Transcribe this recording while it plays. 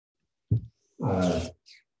Yeah,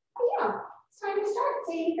 it's time to start,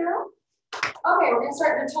 Sadie girl. Okay, we're gonna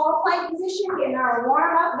start in the tall plank position, getting our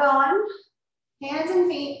warm up going. Hands and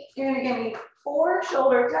feet, you're gonna give me 4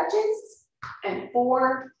 shoulder touches and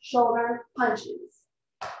 4 shoulder punches.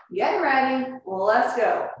 Get ready, let's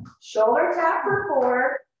go. Shoulder tap for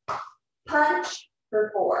 4, punch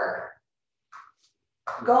for 4.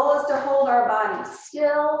 Goal is to hold our body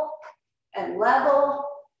still and level.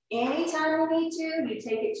 Anytime you need to, you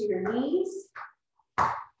take it to your knees.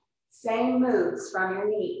 Same moves from your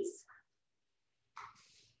knees.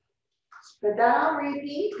 Put that on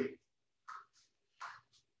repeat.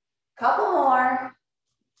 Couple more.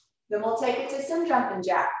 Then we'll take it to some jumping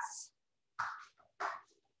jacks.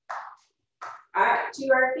 All right, to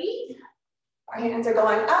our feet. Our hands are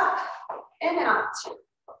going up and out.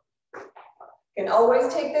 You can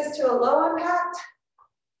always take this to a low impact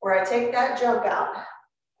where I take that jump out.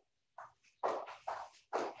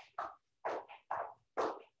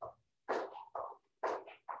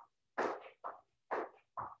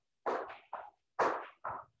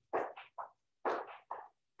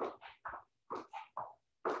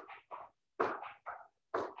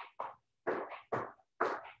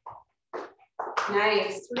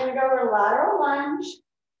 Nice. We're going to go to lateral lunge.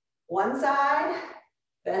 One side,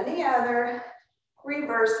 then the other.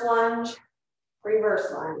 Reverse lunge,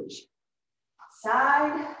 reverse lunge.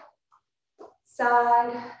 Side,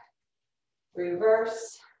 side,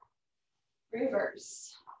 reverse,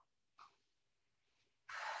 reverse.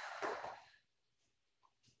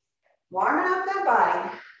 Warming up that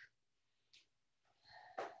body.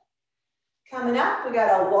 Coming up, we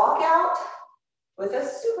got a walkout with a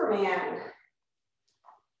Superman.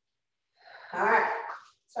 All right,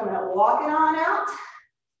 so I'm gonna walk it on out.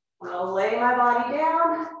 I'm gonna lay my body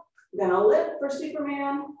down. I'm gonna lift for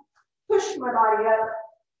Superman, push my body up,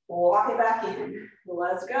 walk it back in.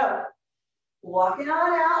 Let's go. Walk it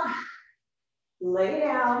on out, lay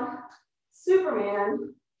down,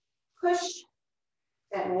 Superman, push,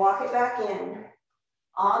 and walk it back in.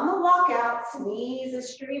 On the walkouts, knees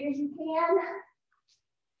as straight as you can.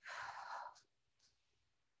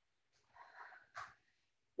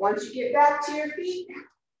 Once you get back to your feet,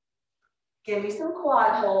 give me some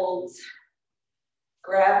quad holds.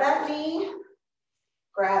 Grab that knee,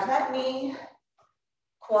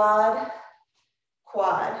 quad,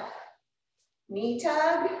 quad. Knee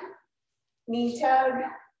tug,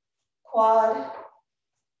 quad,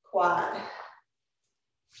 quad.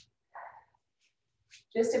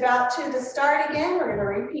 Just about to the start again, we're gonna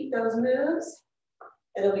repeat those moves.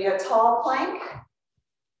 It'll be a tall plank.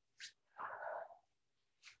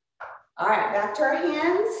 All right, back to our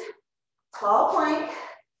hands. Tall plank,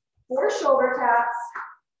 4 shoulder taps,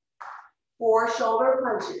 4 shoulder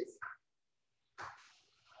punches.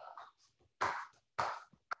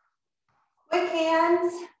 Quick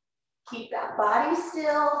hands, keep that body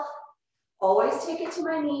still. Always take it to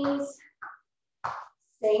my knees.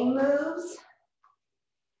 Same moves.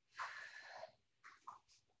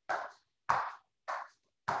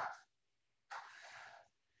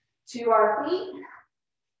 To our feet,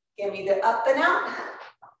 give me the up and out,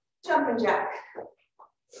 jumping jack.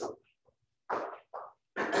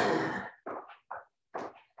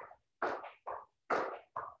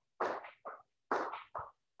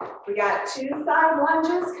 We got 2 side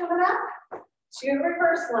lunges coming up, 2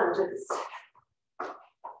 reverse lunges.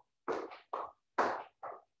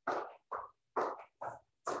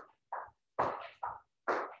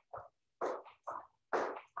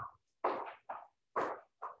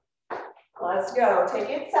 Let's go. Take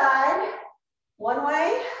it side, one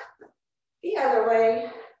way, the other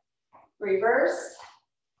way, reverse,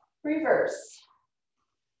 reverse.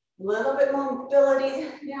 A little bit more mobility.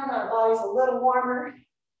 Now our body's a little warmer.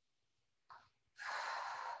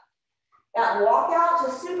 That walk out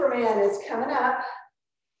to Superman is coming up.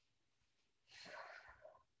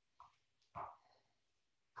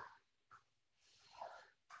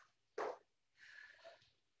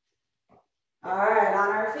 All right, on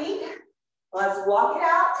our feet. Let's walk it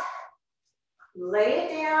out, lay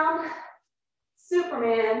it down,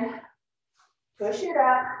 Superman, push it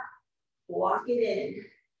up, walk it in.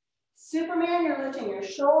 Superman, you're lifting your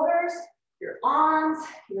shoulders, your arms,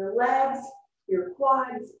 your legs, your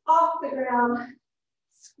quads off the ground,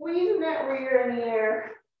 squeezing that rear in the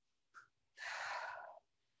air.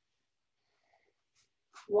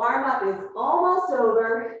 Warm up is almost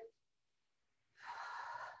over.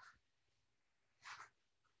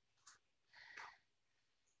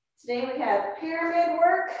 Today we have pyramid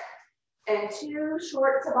work and 2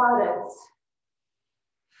 short TABATAs.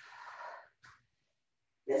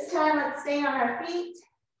 This time let's stay on our feet.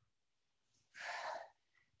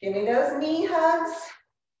 Give me those knee hugs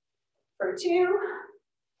for 2,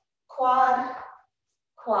 quad,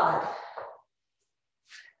 quad.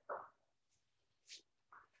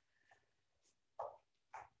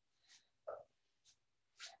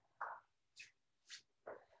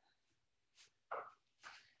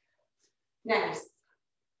 Nice.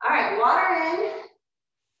 All right, water in.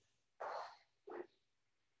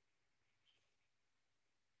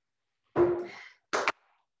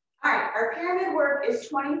 All right, our pyramid work is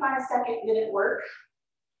 25-second work.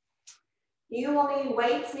 You will need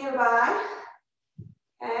weights nearby,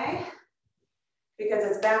 okay? Because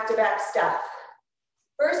it's back-to-back stuff.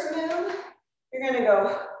 First move, you're gonna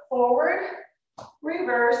go forward,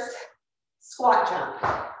 reverse, squat jump,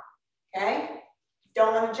 okay?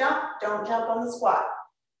 Don't wanna jump, don't jump on the squat.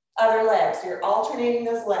 Other legs, you're alternating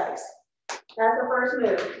those legs. That's the first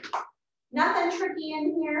move. Nothing tricky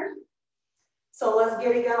in here, so let's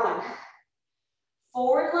get it going.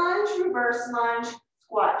 Forward lunge, reverse lunge,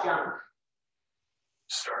 squat jump.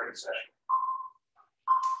 Starting session.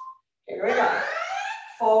 Here we go.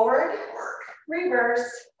 Forward, reverse,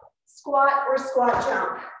 squat or squat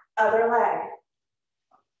jump. Other leg.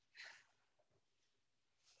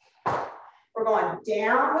 We're going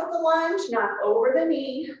down with the lunge, not over the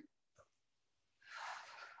knee.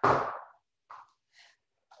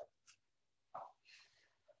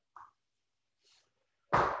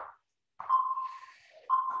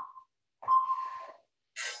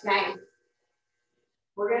 Nice.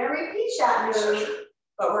 We're going to repeat that move,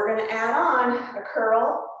 but we're going to add on a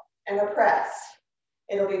curl and a press.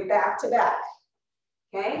 It'll be back to back.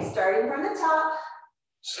 Okay, starting from the top.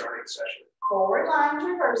 Starting session. Forward lunge,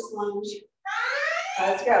 reverse lunge.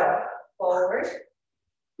 Let's go. Forward,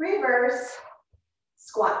 reverse,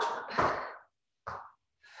 squat jump.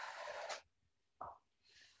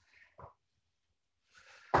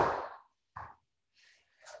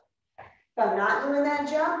 If I'm not doing that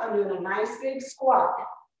jump, I'm doing a nice big squat.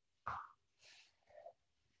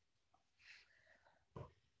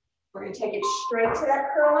 We're going to take it straight to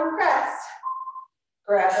that curl and press.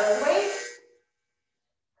 Grab those weights,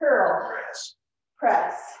 curl, Press.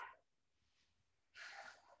 press.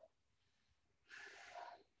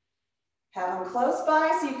 Have them close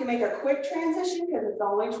by so you can make a quick transition because it's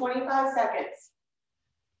only 25 seconds.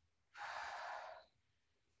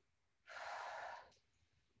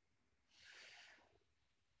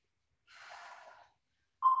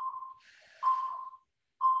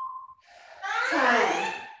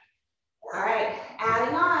 Time. All right,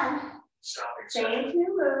 adding on. Stopping Same session. 2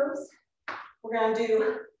 moves. We're going to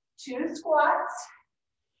do 2 squats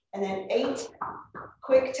and then 8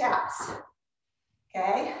 quick taps.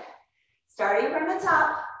 Okay? Starting from the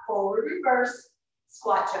top, forward, reverse,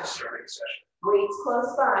 squat jump. Starting session. Weights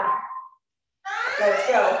close by. Let's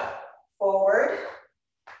go. Forward,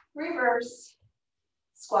 reverse,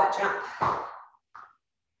 squat jump.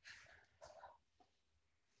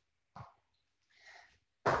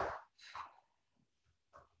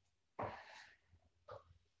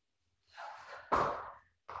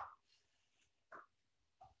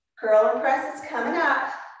 Curl and press is coming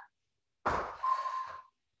up.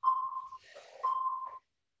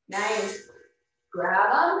 Nice.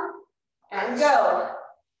 Grab them and go.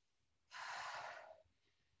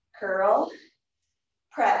 Curl,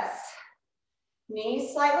 press.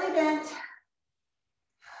 Knees slightly bent.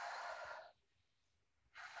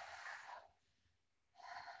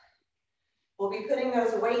 We'll be putting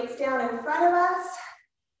those weights down in front of us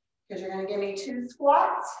because you're going to give me 2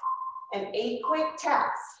 squats and 8 quick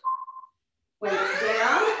taps. Weights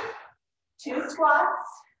down, 2 squats,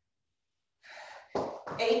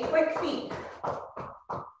 8 quick feet.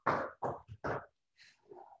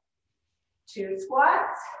 2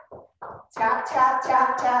 squats, tap, tap,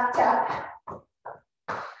 tap, tap, tap.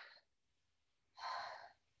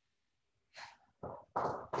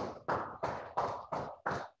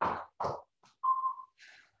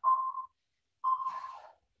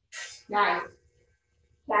 Nice.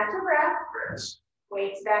 Catch your breath. Press.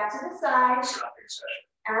 Weights back to the side. Stopping session.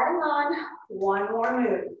 Adding on 1 more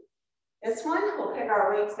move. This one, we'll pick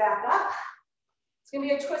our weights back up. It's gonna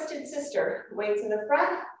be a twisted sister. Weights in the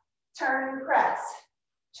front, turn and press.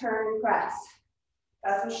 Turn and press.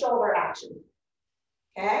 That's some shoulder action.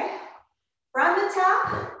 Okay? From the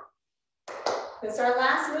top, this is our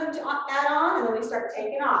last move to add on, and then we start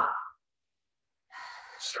taking off.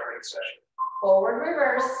 Starting session. Forward,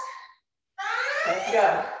 reverse. Let's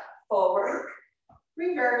go. Forward,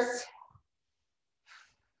 reverse.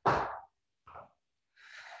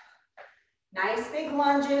 Nice big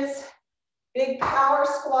lunges, big power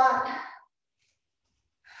squat.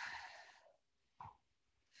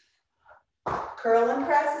 Curl and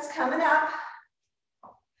press is coming up.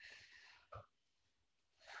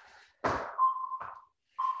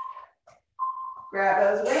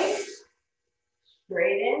 Grab those weights,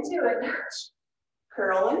 straight into it.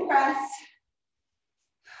 Curl and press.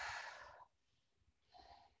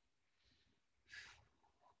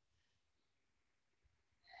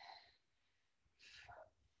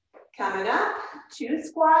 Coming up, 2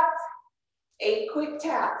 squats, 8 quick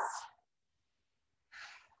taps.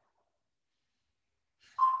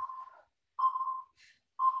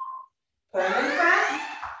 Put them in front.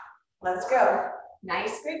 Let's go.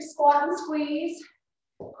 Nice big squat and squeeze.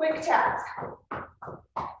 Quick taps.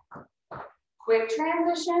 Quick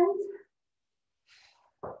transitions.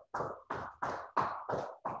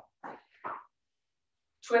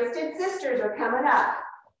 Twisted sisters are coming up.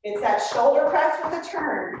 It's that shoulder press with a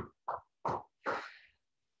turn.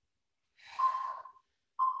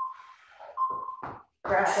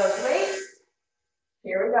 Grab those weights.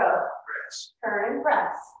 Here we go. Turn and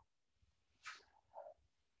press.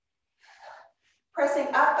 Pressing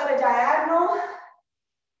up at a diagonal.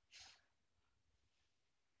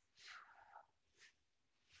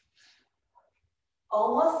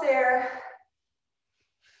 Almost there.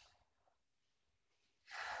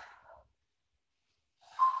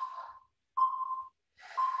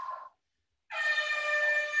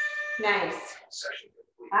 Nice.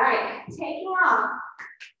 All right, taking off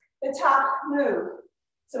the top move.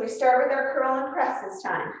 So we start with our curl and press this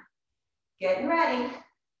time. Getting ready.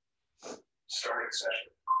 Starting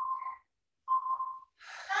session.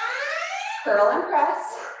 Curl and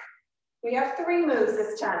press. We have 3 moves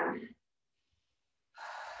this time.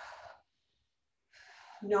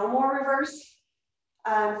 No more reverse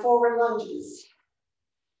forward lunges.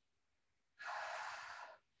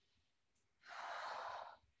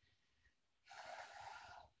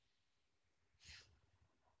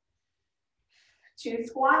 Two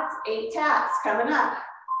squats, 8 taps coming up.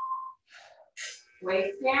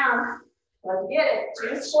 Weights down. Let's get it.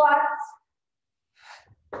 2 squats.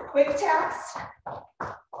 Quick taps.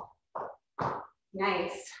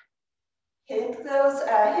 Nice. Hit those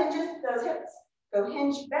hinges, those hips. Go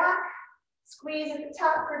hinge back. Squeeze at the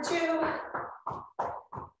top for 2.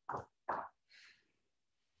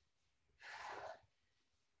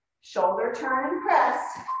 Shoulder turn and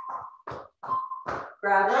press.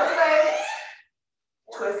 Grab those legs.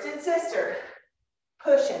 Twisted sister.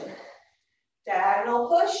 Pushing. Diagonal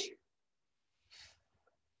push.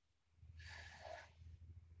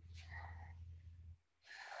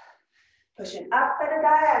 Pushing up at a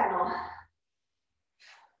diagonal.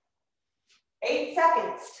 8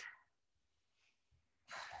 seconds.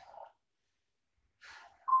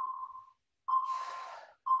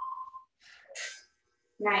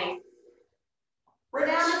 Nice. We're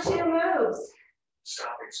down to 2 moves.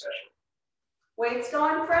 Stopping session. Weights go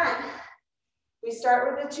in front. We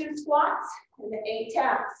start with the 2 squats and the 8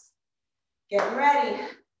 taps. Getting ready.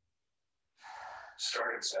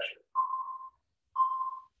 Starting session.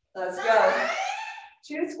 Let's go.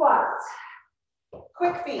 2 squats.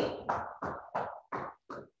 Quick feet.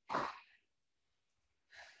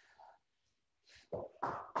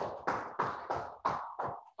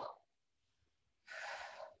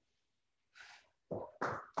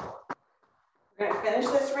 We're going to finish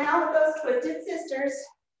this round with those twisted sisters.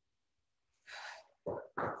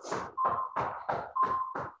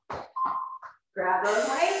 Grab those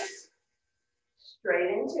weights. Straight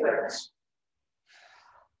into it.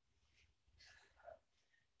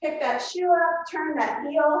 Pick that shoe up, turn that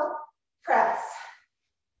heel, press.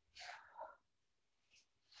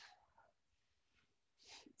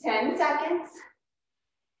 Ten seconds.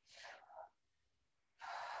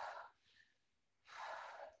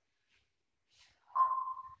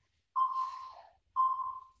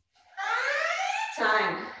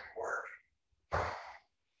 Time. Work.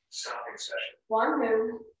 Stopping session. 1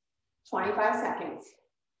 move, 25 seconds.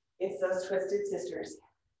 It's those twisted sisters.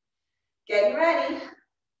 Getting ready.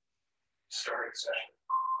 Starting session.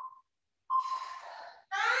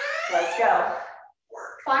 Let's go.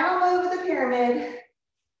 Work. Final move of the pyramid.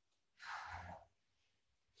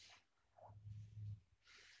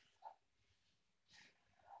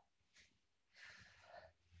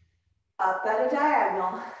 Up at a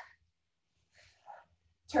diagonal.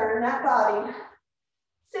 Turn that body.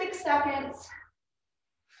 6 seconds.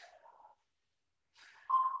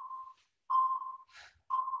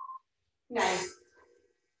 Nice.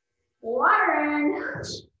 Water in.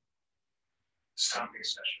 Stopping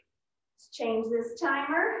session. Let's change this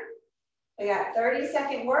timer. We got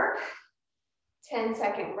 30-second work,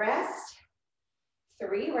 10-second rest,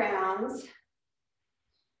 3 rounds.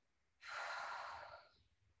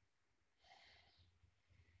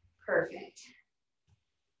 Perfect.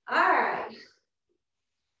 All right.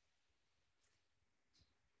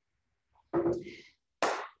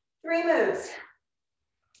 Three moves.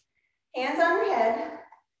 Hands on your head.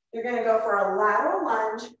 You're going to go for a lateral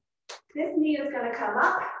lunge. This knee is going to come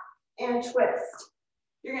up and twist.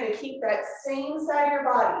 You're going to keep that same side of your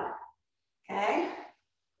body. Okay?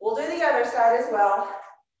 We'll do the other side as well.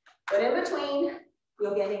 But in between,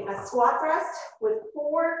 you're getting a squat thrust with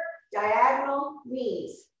 4 diagonal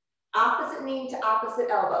knees. Opposite knee to opposite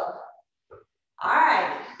elbow. All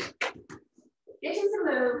right. Getting some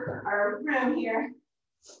room here.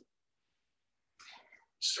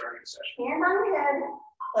 Starting session. Hands on your head.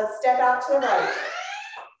 Let's step out to the right.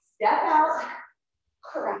 Step out,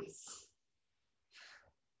 cross.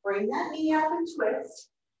 Bring that knee up and twist.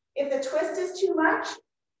 If the twist is too much,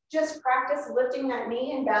 just practice lifting that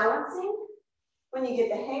knee and balancing. When you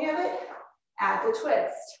get the hang of it, add the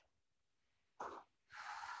twist.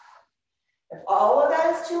 If all of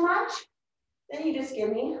that is too much, then you just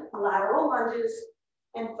give me lateral lunges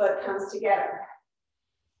and foot comes together.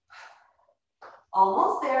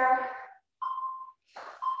 Almost there.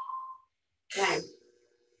 Nice.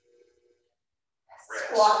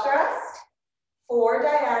 Squat thrust, 4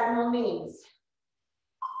 diagonal knees.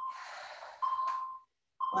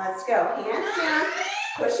 Let's go. Hands down,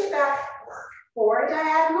 push it back. 4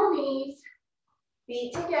 diagonal knees,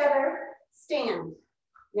 feet together, stand.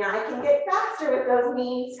 Now I can get faster with those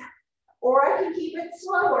knees, or I can keep it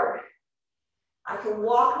slower. I can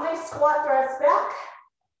walk my squat thrust back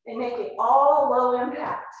and make it all low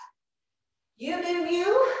impact. You do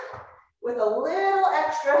you with a little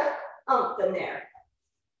extra oomph in there.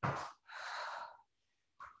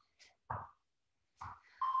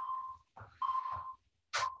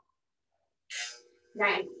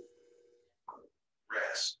 Nice.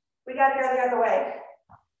 Rest. We got to go the other way.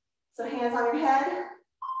 So hands on your head,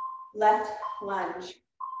 left lunge.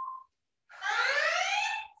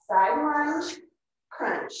 Side lunge,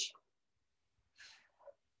 crunch.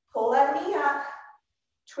 Pull that knee up,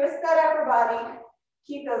 twist that upper body,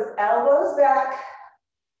 keep those elbows back.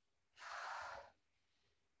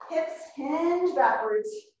 Hips hinge backwards,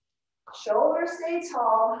 shoulders stay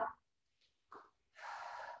tall.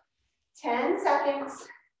 10 seconds.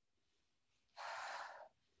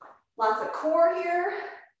 Lots of core here.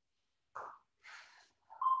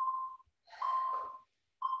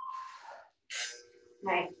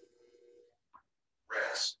 Nice.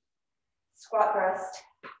 Rest. Squat thrust.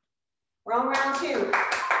 We're on round 2.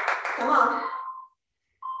 Come on.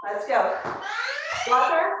 Let's go.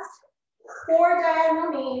 Squat thrust. 4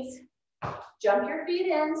 diagonal knees. Jump your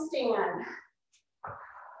feet in, stand.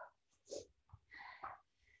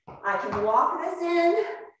 I can walk this in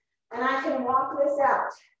and I can walk this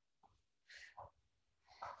out.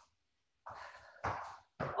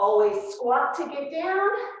 Always squat to get down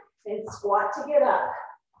and squat to get up.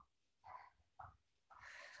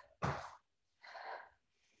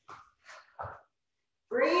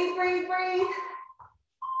 Breathe, breathe, breathe.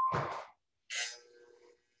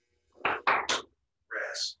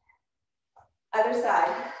 Rest. Other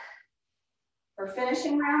side. We're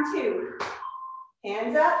finishing round 2.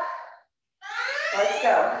 Hands up. Let's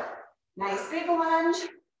go. Nice big lunge,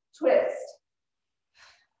 twist.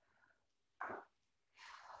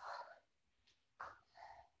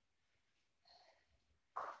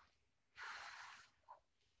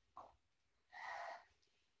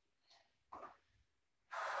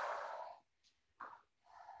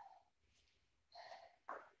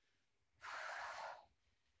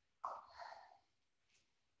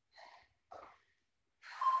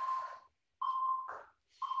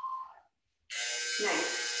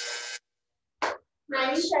 Nice.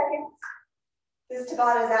 90 seconds. This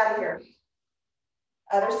Tabata is out of here.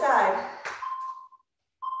 Other side.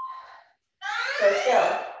 Let's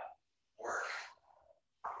go. Work.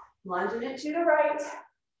 Lunging it to the right.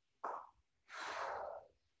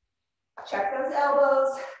 Check those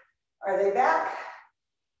elbows. Are they back?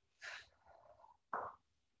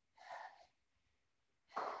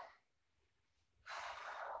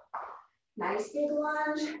 Nice big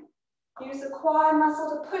lunge. Use the quad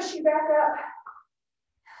muscle to push you back up.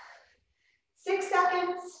 6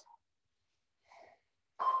 seconds.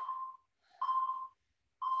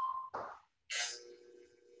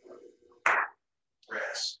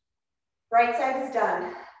 Rest. Right side is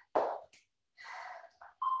done.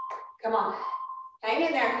 Come on, hang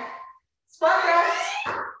in there. Squat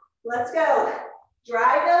thrust. Let's go.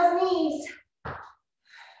 Drive those knees.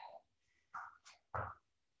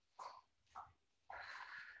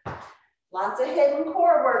 Lots of hidden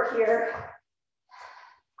core work here.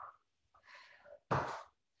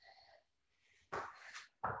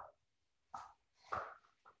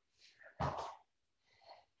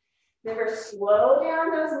 Remember, slow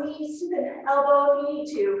down those knees to the elbow if you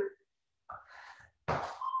need to.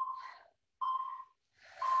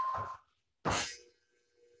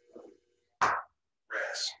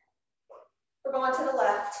 Rest. We're going to the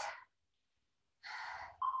left.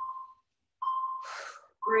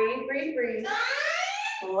 Breathe, breathe, breathe.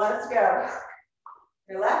 Let's go.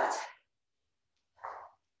 Your left.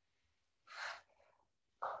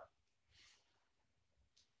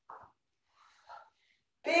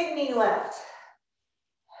 Big knee left.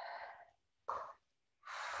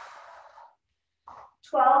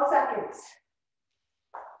 12 seconds.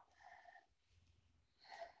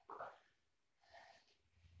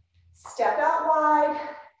 Step out wide.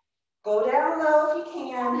 Go down low if you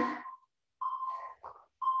can.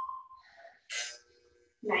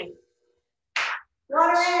 Nice.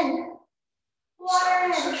 Water in. Water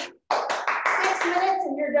in. 6 minutes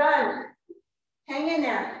and you're done. Hang in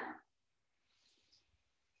there.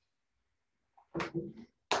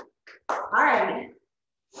 All right.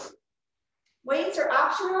 Weights are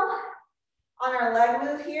optional on our leg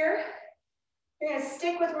move here. You're going to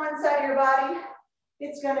stick with one side of your body.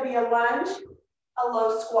 It's going to be a lunge, a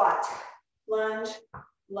low squat. Lunge,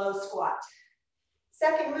 low squat.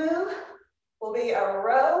 Second move will be a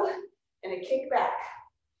row and a kick back.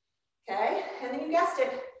 Okay, and then you guessed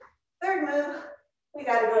it. Third move, we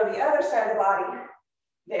got to go to the other side of the body.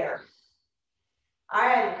 There. All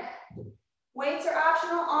right. Weights are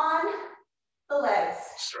optional on the legs.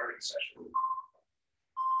 Starting session.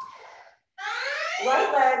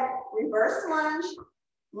 Right leg, reverse lunge,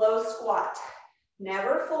 low squat.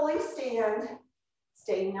 Never fully stand.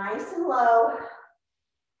 Stay nice and low.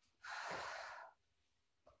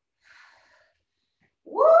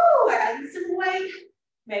 Woo, adding some weight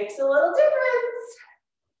makes a little difference.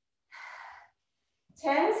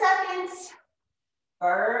 10 seconds.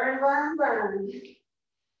 Burn, burn, burn.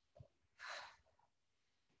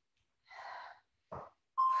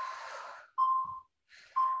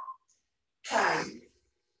 Time.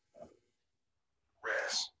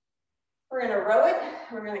 Rest. We're going to row it.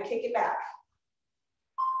 We're going to kick it back.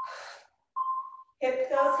 Hip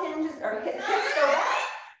those hinges, or hips go back.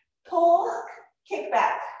 Pull, kick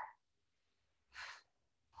back.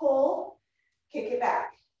 Pull, kick it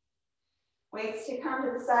back. Weights to come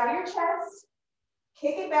to the side of your chest.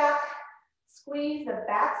 Kick it back. Squeeze the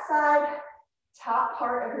back side, top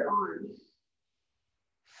part of your arm.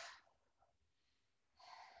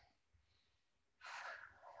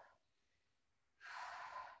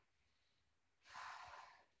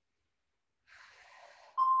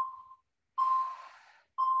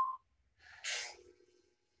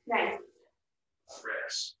 Nice.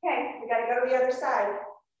 Rest. Okay, we gotta go to the other side.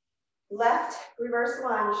 Left, reverse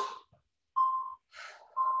lunge.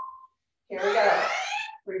 Here we go.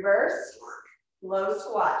 Reverse, low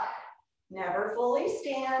squat. Never fully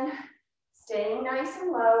stand. Staying nice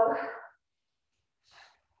and low.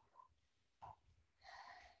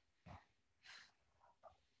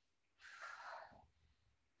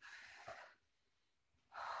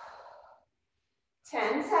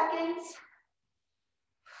 Ten seconds.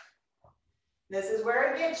 This is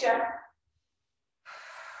where it gets you.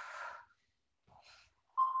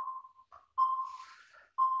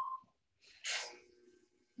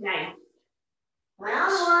 Nice.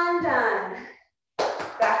 Round one done.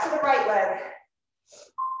 Back to the right leg.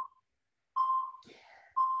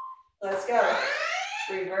 Let's go.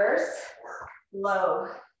 Reverse, low.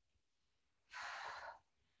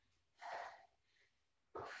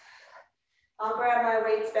 I'll grab my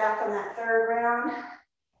weights back on that third round.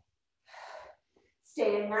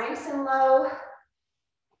 Staying nice and low.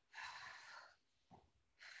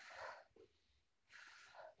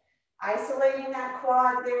 Isolating that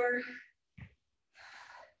quad there.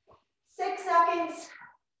 6 seconds.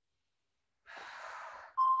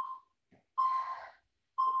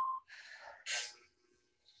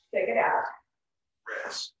 Take it out.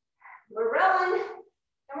 Rest. We're rolling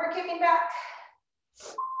and we're kicking back.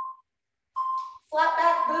 Flat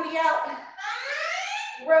back, booty out.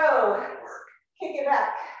 Row. Kick it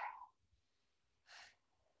back.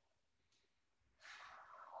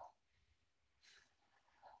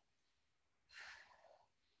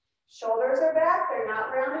 Shoulders are back, they're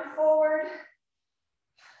not rounded forward.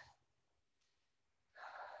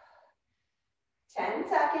 10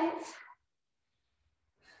 seconds.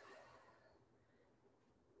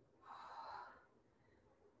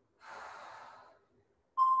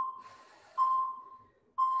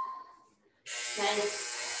 Nice.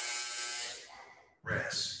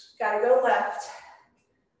 Rest. Gotta go left.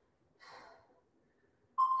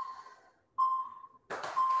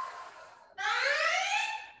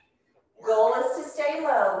 Goal is to stay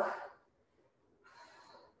low.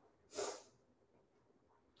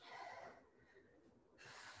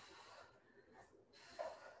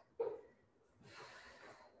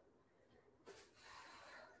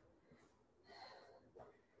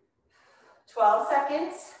 12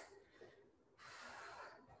 seconds.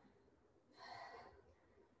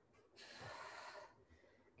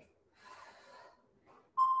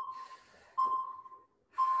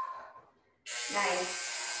 Nice.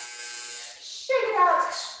 Shake it out.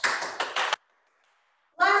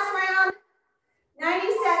 Last round, 90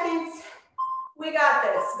 seconds. We got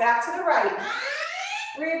this. Back to the right.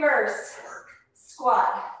 Reverse.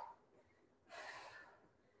 Squat.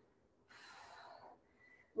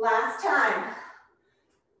 Last time.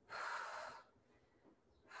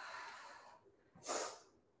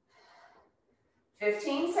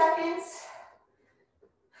 $15 seconds.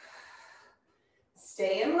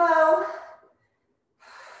 Staying low.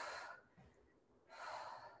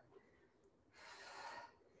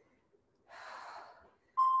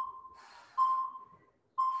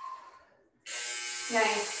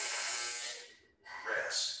 Nice.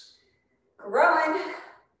 Rest. Growing.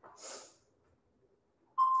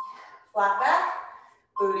 Flat back.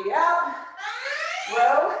 Booty out.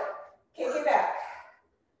 Row. Kick it back.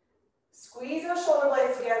 Squeeze those shoulder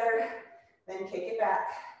blades together. Then kick it back.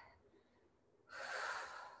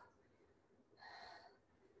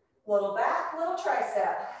 Little back, little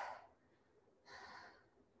tricep.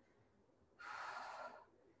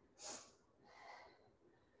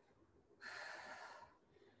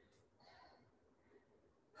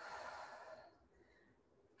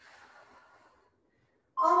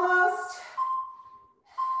 Almost.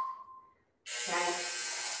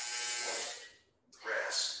 Nice.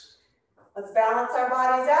 Rest. Let's balance our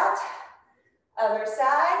bodies out. Other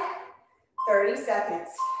side, 30 seconds.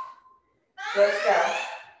 Let's go.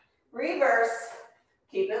 Reverse,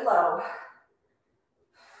 keep it low.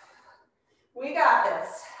 We got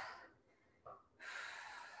this.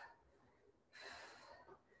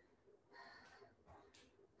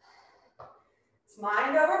 It's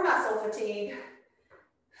mind over muscle fatigue.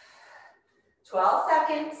 12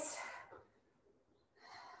 seconds.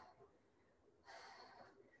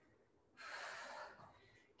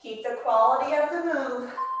 Keep the quality of the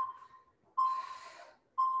move.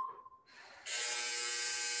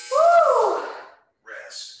 Woo!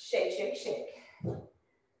 Rest. Shake, shake, shake.